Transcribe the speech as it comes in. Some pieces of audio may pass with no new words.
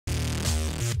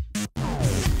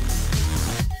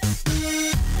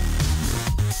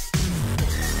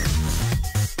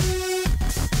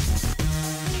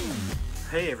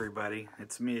Hey everybody,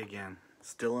 it's me again,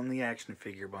 still in the action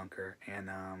figure bunker, and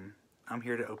I'm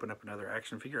here to open up another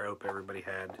action figure. I hope everybody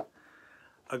had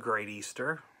a great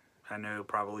Easter. I know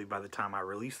probably by the time I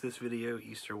release this video,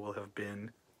 Easter will have been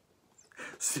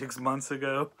 6 months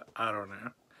ago. I don't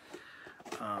know.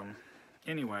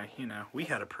 Anyway, you know, we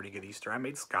had a pretty good Easter. I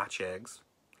made Scotch eggs,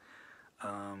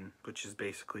 which is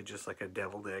basically just like a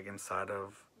deviled egg inside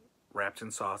of wrapped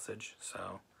in sausage,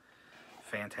 so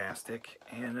fantastic.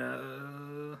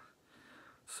 And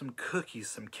some cookies,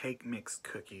 some cake mix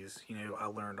cookies. You know, I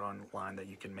learned online that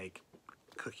you can make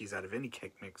cookies out of any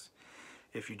cake mix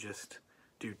if you just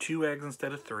do 2 eggs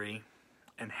instead of 3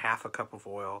 and half a cup of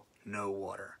oil, no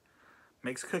water.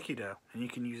 Makes cookie dough, and you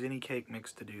can use any cake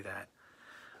mix to do that.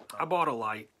 I bought a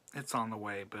light. It's on the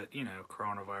way, but you know,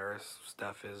 coronavirus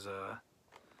stuff is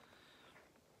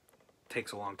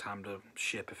takes a long time to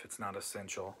ship if it's not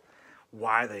essential.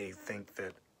 Why they think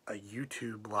that a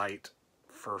YouTube light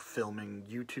for filming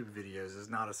YouTube videos is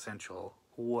not essential,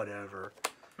 whatever. I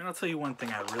mean, I'll tell you one thing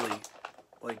I really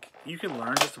like. You can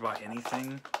learn just about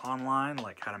anything online,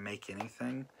 like how to make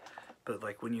anything, but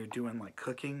like when you're doing like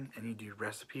cooking and you do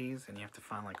recipes and you have to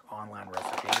find like online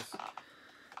recipes,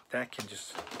 that can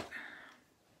just,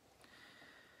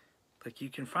 like, you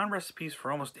can find recipes for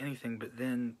almost anything, but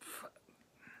then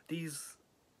these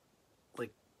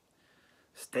like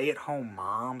stay-at-home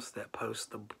moms that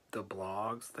post the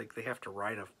blogs, like they have to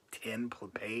write a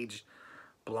 10-page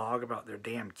blog about their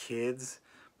damn kids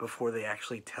before they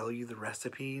actually tell you the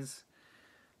recipes.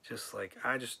 Just like,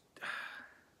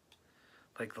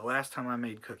 like the last time I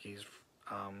made cookies,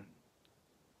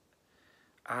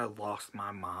 I lost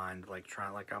my mind, like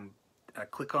trying, like I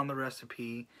click on the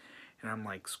recipe and I'm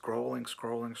like scrolling,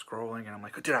 and I'm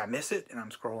like, did I miss it? And I'm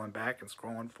scrolling back and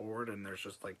scrolling forward, and there's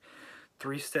just like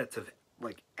 3 sets of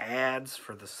like ads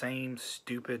for the same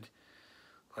stupid,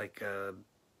 like oh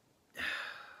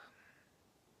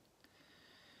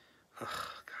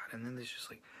God. And then there's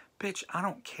just like, bitch, I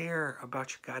don't care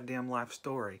about your goddamn life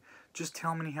story. Just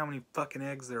tell me how many fucking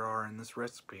eggs there are in this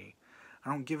recipe. I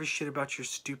don't give a shit about your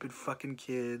stupid fucking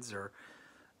kids, or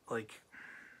like,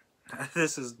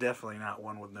 this is definitely not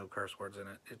one with no curse words in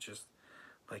it. It's just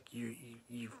like, you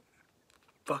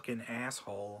fucking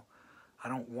asshole. I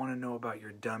don't want to know about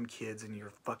your dumb kids and your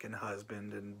fucking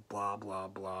husband and blah, blah,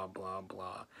 blah, blah,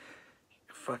 blah.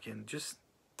 Fucking just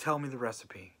tell me the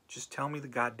recipe. Just tell me the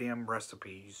goddamn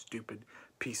recipe, you stupid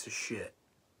piece of shit.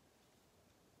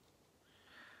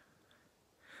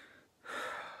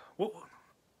 What?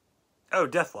 Oh,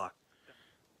 Deathlok.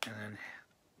 And then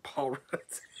Paul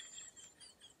Rudd's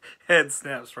head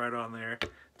snaps right on there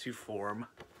to form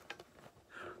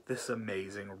this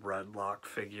amazing Rudlock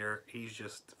figure. He's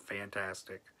just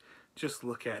fantastic. Just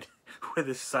look at with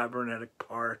his cybernetic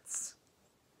parts.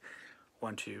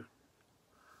 1, 2.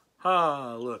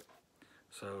 Ah, look.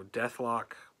 So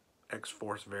Deathlok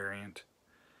X-Force variant,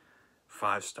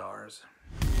 5 stars.